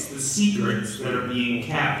it's the secrets that are being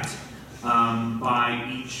kept by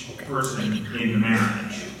each person in the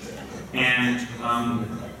marriage. And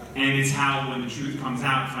it's how, when the truth comes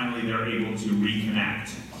out, finally they're able to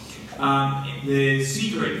reconnect. The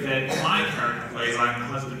secret that my character plays, I'm the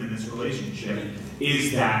husband in this relationship,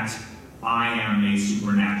 is that I am a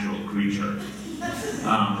supernatural creature.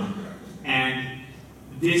 And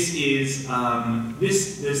this is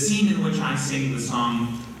the scene in which I sing the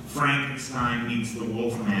song Frankenstein Meets the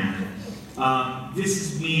Wolfman. This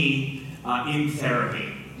is me in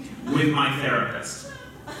therapy with my therapist,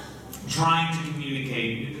 trying to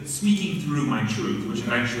communicate, speaking through my truth, which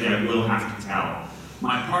eventually I will have to tell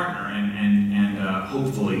my partner and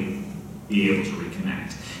hopefully be able to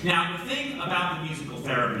reconnect. Now, the thing about the musical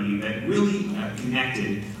therapy that really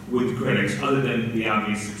connected with critics, other than the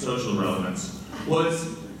obvious social relevance,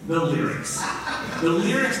 was the lyrics. The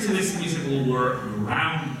lyrics to this musical were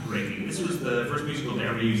groundbreaking. This was the first musical to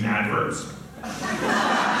ever use adverbs.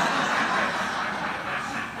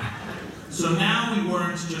 So now we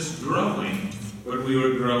weren't just growing, but we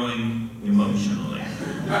were growing emotionally.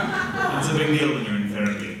 That's a big deal when you're in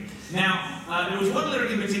therapy. Now, there was one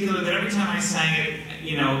lyric in particular that every time I sang it,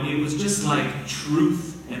 it was just like truth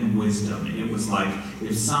and wisdom. It was like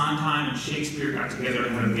if Sondheim and Shakespeare got together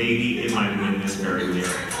and had a baby, it might have been this very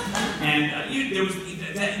lyric. And you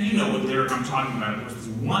know what lyric I'm talking about. There was this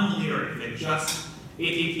one lyric that just,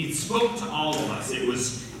 it spoke to all of us.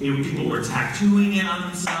 People were tattooing it on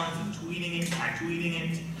themselves and tweeting it, tattooing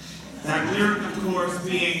it. That lyric, of course,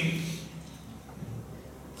 being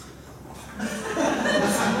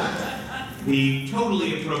the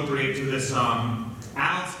totally appropriate to this song,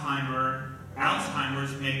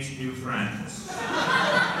 Alzheimer's makes new friends.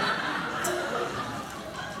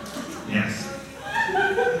 Yes.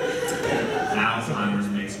 Alzheimer's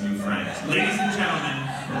makes new friends. Ladies and gentlemen,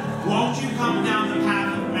 won't you come down the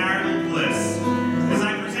path of marital bliss as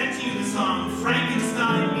I present to you the song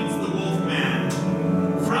Frankenstein Meets the Wolfman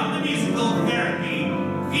from the musical Therapy,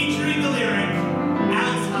 featuring the lyric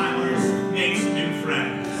Alzheimer's makes new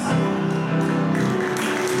friends.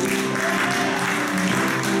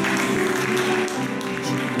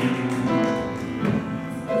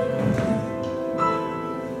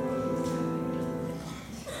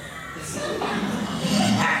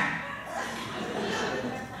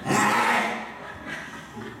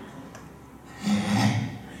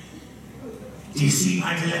 Do you see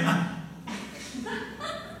my dilemma?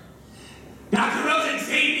 Dr.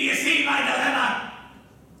 Rosenstein, do you see my dilemma?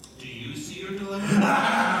 Do you see your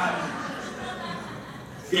dilemma?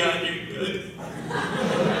 Feeling good.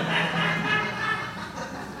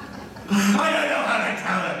 I don't know how to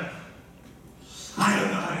tell her. I don't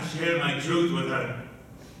know how to share my truth with her.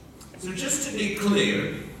 So just to be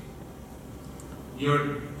clear,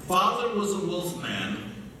 your father was a wolfman,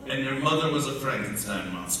 and your mother was a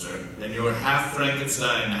Frankenstein monster, and you were half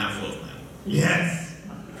Frankenstein, half wolfman. Yes.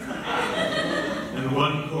 And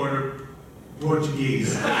 1/4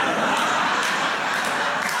 Portuguese.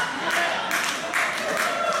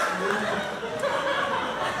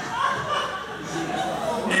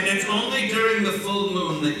 And it's only during the full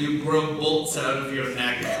moon that you grow bolts out of your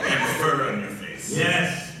neck and fur on your face.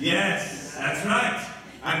 Yes, that's right.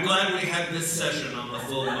 I'm glad we had this session on the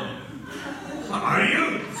full moon. Are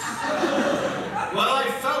you? Well,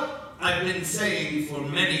 I've been saying for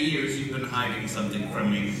many years you've been hiding something from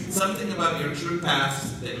me. Something about your true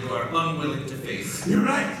past that you are unwilling to face. You're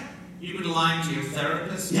right. You've been lying to your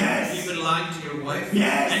therapist. Yes. You've been lying to your wife.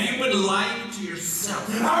 Yes. And you've been lying to yourself.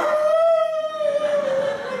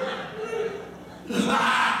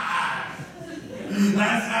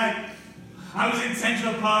 Last night, I was in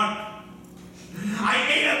Central Park. I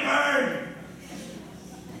ate a bird.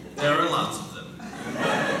 There are lots of them.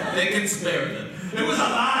 They can spare them. It was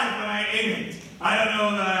alive when I ate it. I don't know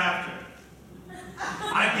about after.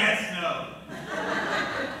 I guess no.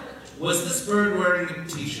 Was this bird wearing a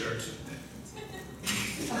t-shirt?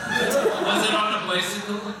 Was it on a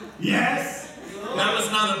bicycle? Yes. That was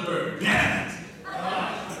not a bird. Damn it.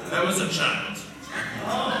 That was a child.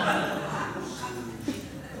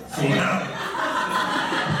 Well.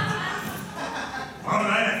 All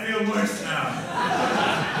right, I feel worse now.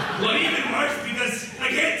 Well, even worse because I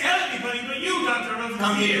can't tell anybody but you, Dr. Rosenstein.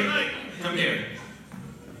 Come here. Come here.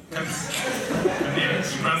 Come here.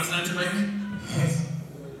 You promise not to bite me? Yes.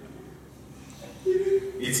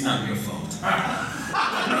 It's not your fault. Don't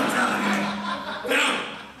tell me. No!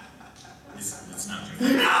 It's not your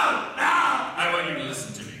fault. No! I want you to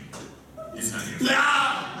listen to me. It's not your fault. No!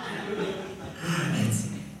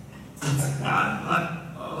 It's not my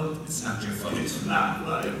fault. It's not your fault. It's not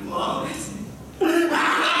my fault.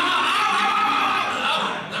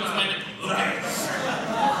 That was my nipple. Okay.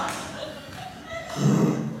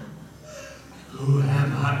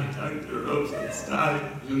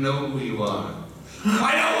 You know who you are.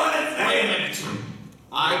 I don't want to say Wait a it. minute.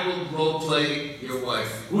 I will roleplay your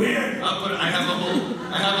wife. Weird. I have a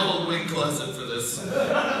whole wing closet for this.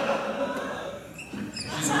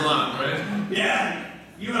 She's blonde, right? Yeah.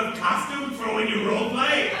 You have costumes for when you role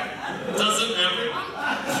play? Doesn't everyone?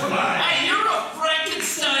 Why? Hey, you're a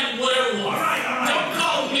Frankenstein werewolf. All right. Don't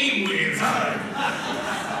call me weird.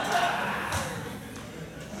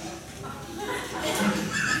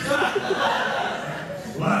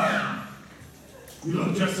 Wow. You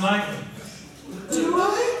look just like him. Do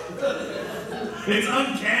I? It's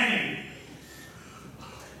uncanny.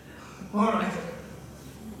 All right.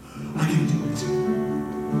 I can do it.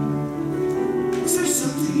 Is there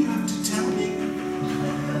something you have to tell me?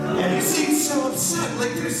 Yeah, you seem so upset,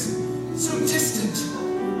 like there's so distant.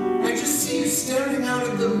 I just see you staring out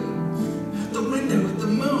at the window at the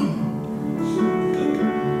moon.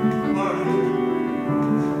 All right.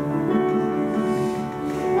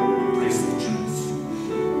 Where's the truth?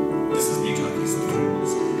 This is me talking something.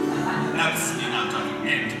 That's me not talking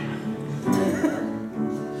and.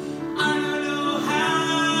 I don't know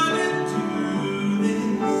how to do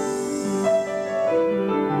this.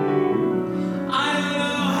 I don't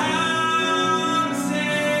know how to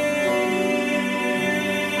say.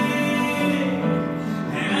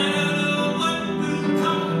 And I don't know what will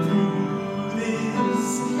come through this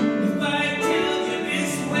if I tell you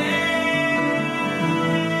this way.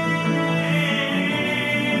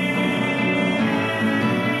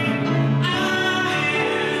 I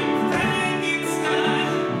am Frankenstein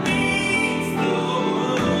meets the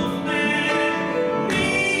Wolfman,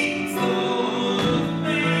 meets the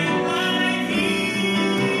Wolfman right here.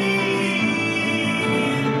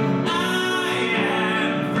 I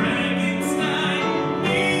am Frankenstein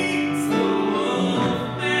meets the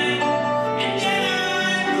Wolfman, and yet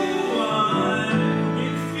I'm the one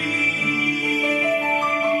with fear.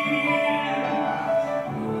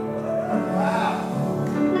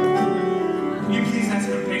 Can you please ask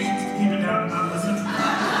your patients to keep it down and not listen?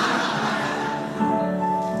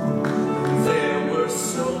 There were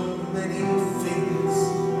so many things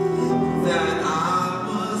that I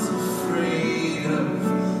was afraid of,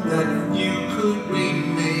 that you could be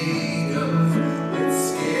made of. It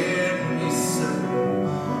scared me so.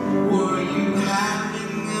 Were you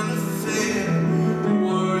having an affair?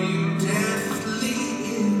 Were you deathly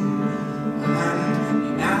ill?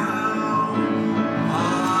 And now I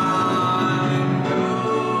know.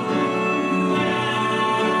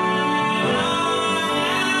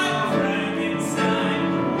 Frankenstein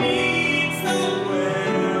meets the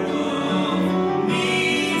werewolf,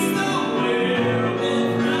 meets the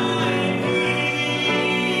werewolf right here.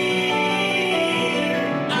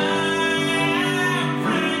 I am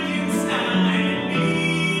Frankenstein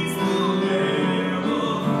meets the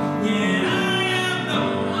werewolf, yet I am the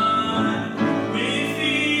one with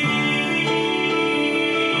fear.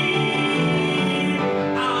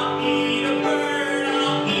 I'll eat a bird,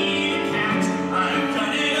 I'll eat a cat. I've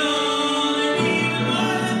done it all and even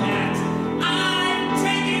more than that. I've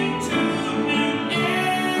taken to new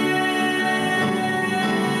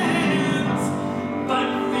ends. But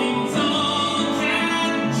things all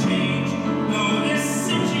can change. Though this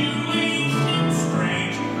situation's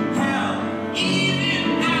strange. Hell, even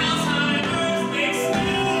Alzheimer's makes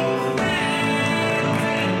new friends.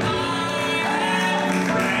 And I am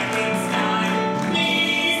Frankenstein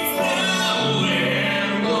meets the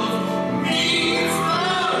werewolf, meets the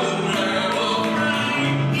werewolf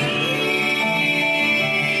right here.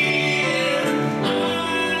 I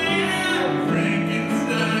am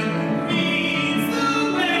Frankenstein meets the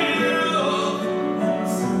werewolf.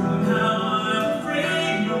 Somehow I'm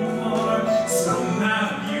afraid no more. Somehow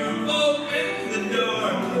you opened the door.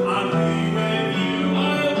 I'll be with you. I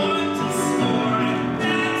want to score, and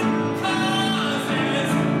that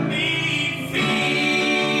causes me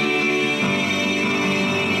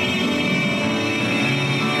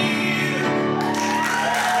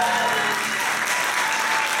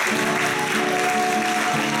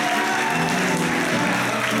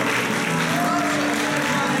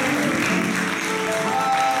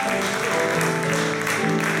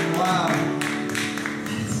Wow.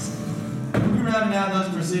 You're rounding out those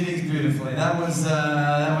proceedings beautifully. That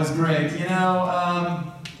was great. You know,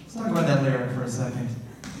 let's talk about that lyric for a second.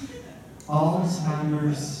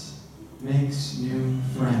 Alzheimer's makes new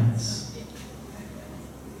friends.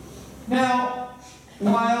 Now,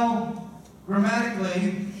 while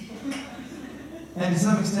grammatically and to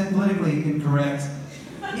some extent politically incorrect,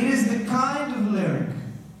 it is the kind of lyric,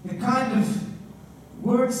 the kind of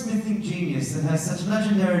wordsmithing genius that has such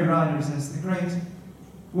legendary writers as the great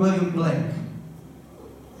William Blake,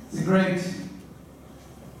 the great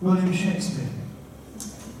William Shakespeare,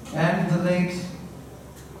 and the late,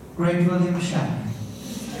 great William Shatner,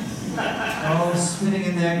 all spinning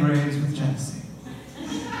in their graves with jealousy.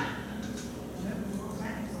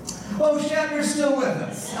 Oh, Shatner's still with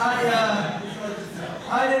us. I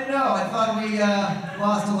didn't know. I thought we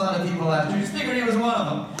lost a lot of people last year. Just figured he was one of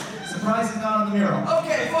them. Surprised he's not on the mural.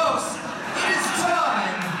 Okay, folks, it is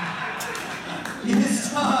time. It is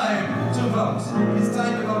time to vote. It is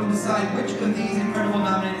time to vote to decide which of these incredible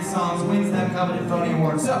nominated songs wins that coveted Phony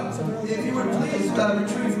Award. So, if you would please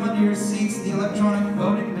retrieve from under your seats the electronic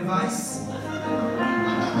voting device.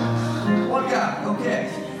 One guy, okay.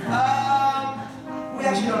 We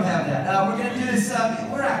actually don't have that. We're going to do this,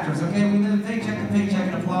 we're actors, okay? We live paycheck to paycheck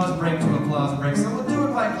and applause break to applause break. So we'll do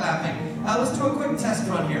it by clapping. Let's do a quick test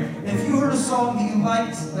run here. If you heard a song that you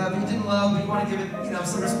liked, but you didn't love, but you want to give it,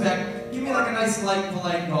 some respect, give me like a nice, light,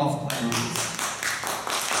 polite golf clap.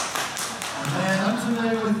 And I'm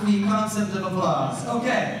familiar with the concept of applause.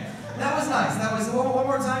 Okay, that was nice. That was, one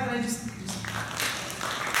more time, can I just...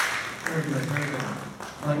 Very good, very good.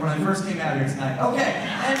 Like when I first came out here tonight. Okay,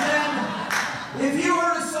 and then... If you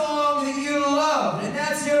heard a song that you loved, and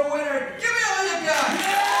that's your winner, give me all you got!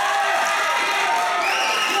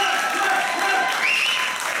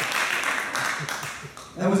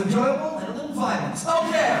 That was enjoyable and a little violent.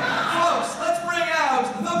 Okay, folks, let's bring out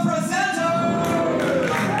the presenter!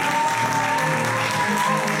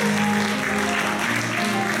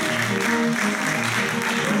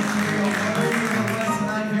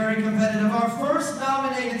 Very competitive. Our first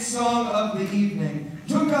nominated song of the evening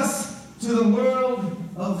took us to the world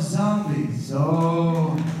of zombies.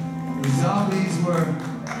 Oh, the zombies were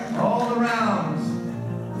all around,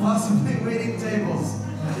 possibly waiting tables.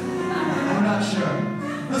 We're not sure.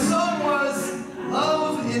 The song was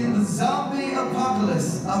Love in the Zombie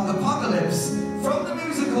Apocalypse from the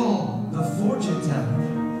musical The Fortune Teller.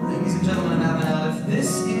 Ladies and gentlemen of Avanel, if this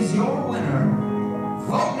is your winner,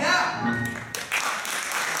 vote now!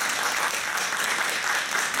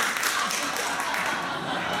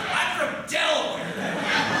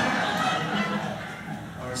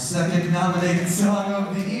 Second nominated song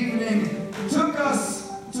of the evening took us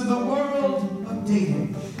to the world of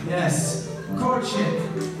dating. Yes, courtship,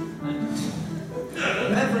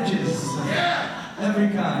 beverages, every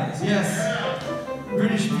kind. Yes,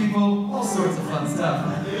 British people, all sorts of fun stuff.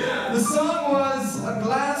 The song was A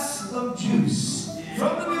Glass of Juice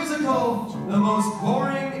from the musical The Most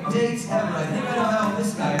Boring Date Ever. I think I know how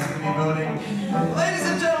this guy is going to be voting. Ladies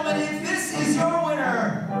and gentlemen, if this is your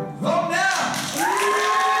winner, vote now!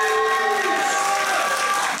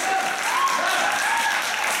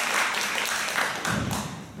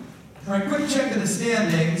 All right, quick check of the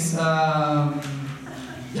standings.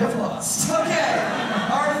 Jeff lost. Okay,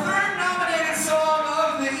 our third nominated song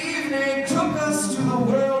of the evening took us to the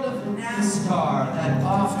world of NASCAR, that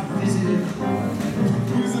oft-visited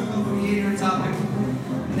musical theater topic,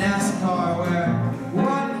 NASCAR, where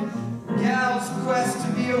one gal's quest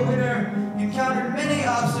to be a winner encountered many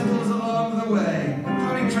obstacles along the way,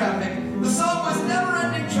 including traffic. The song was Never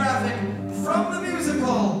Ending Traffic from the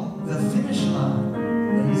musical The Finish Line.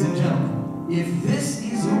 Ladies and gentlemen, if this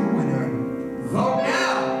is your winner, vote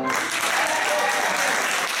now!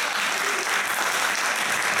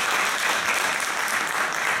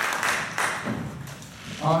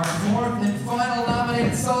 Our fourth and final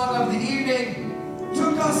nominated song of the evening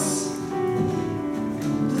took us to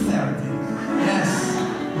therapy. Yes,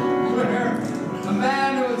 where a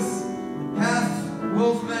man who was half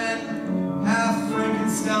Wolfman, half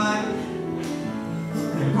Frankenstein, a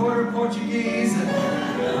quarter Portuguese, and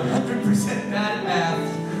 100% bad at math.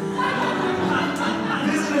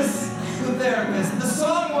 Visit us, the therapist. The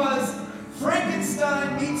song was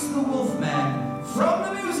Frankenstein Meets the Wolfman from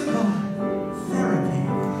the musical Therapy.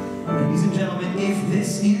 Ladies and gentlemen, if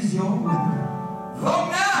this is your winner,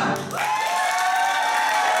 vote now!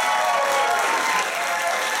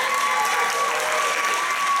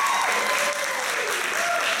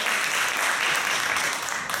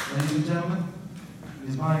 Ladies and gentlemen, it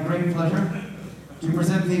is my great pleasure to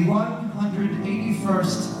present the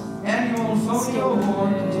 181st Annual Phony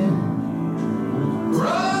Award to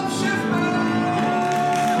Rob Schiffman!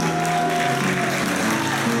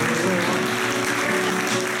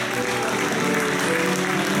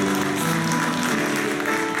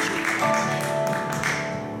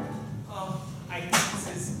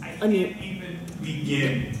 I can't even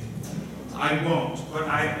begin. I won't, but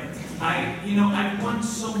I've won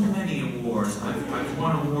so many awards. I've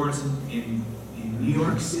won awards in New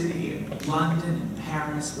York City, in London, in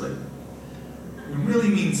Paris, but it really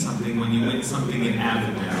means something when you win something in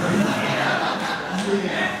Avanel.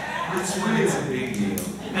 This one is a big deal.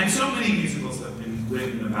 And so many musicals have been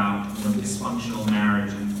written about dysfunctional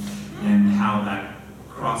marriage and how that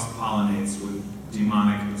cross-pollinates with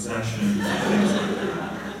demonic possession and things like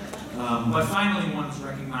that. But finally one is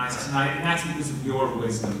recognized tonight, and that's because of your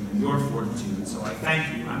wisdom and your fortitude. So I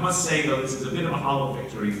thank you. I must say, though, this is a bit of a hollow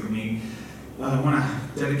victory for me. I want to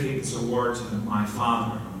dedicate this award to my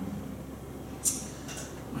father.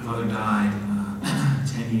 My father died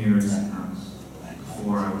 10 years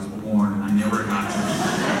before I was born, and I never got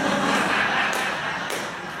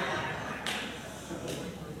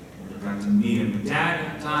to meet him. My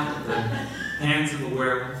dad died at the hands of a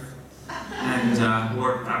werewolf, and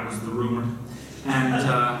or that was the rumor. And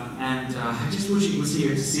I just wish he was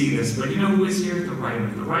here to see this, but you know who is here? The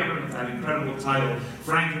writer of that incredible title,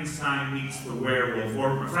 Frankenstein Meets the Werewolf,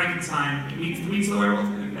 or Frankenstein Meets the Werewolf.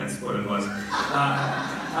 That's what it was.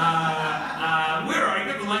 Where are you?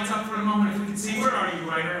 Get the lights up for a moment if we can see. Where are you,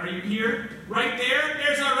 writer? Are you here? Right there?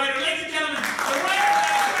 There's our writer. Ladies and gentlemen, the writer of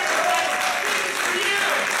that this is for you.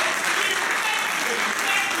 It's for you.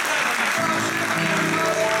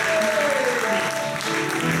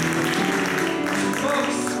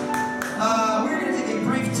 Folks, we're going to take a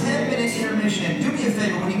brief 10-minute intermission. Do me a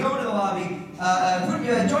favor, when you go into the lobby,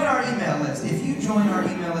 join our email list. If you join our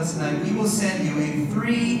email list tonight, we will send you a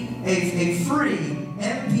free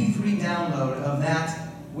MP3 download of that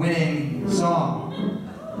winning song.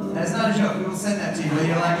 That's not a joke. We will send that to you whether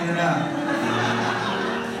you like it or not.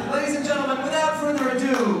 Ladies and gentlemen, without further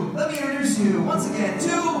ado, let me introduce you once again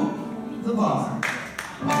to the bar.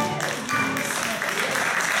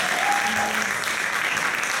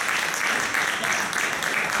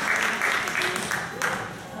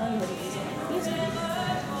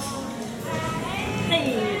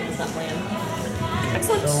 Hey, it's not playing.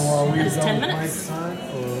 Excellent. So are we That is 10 done minutes. mic time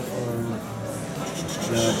or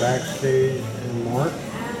the backstage and Mark?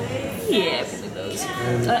 Yeah, we'll do those.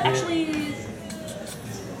 And Actually,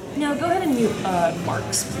 no, go ahead and mute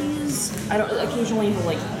Marks, please. I don't. Occasionally he'll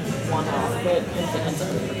like wander off a bit if it ends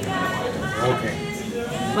up with Okay.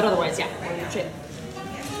 But otherwise, yeah, we're in good shape.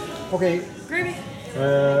 Okay. Gravy.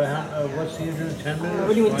 What's the interview? 10 minutes?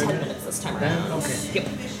 We're doing 5 10 minutes? minutes this time 10? around. Okay. Yep.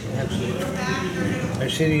 Absolutely. I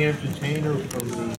see the entertainer from the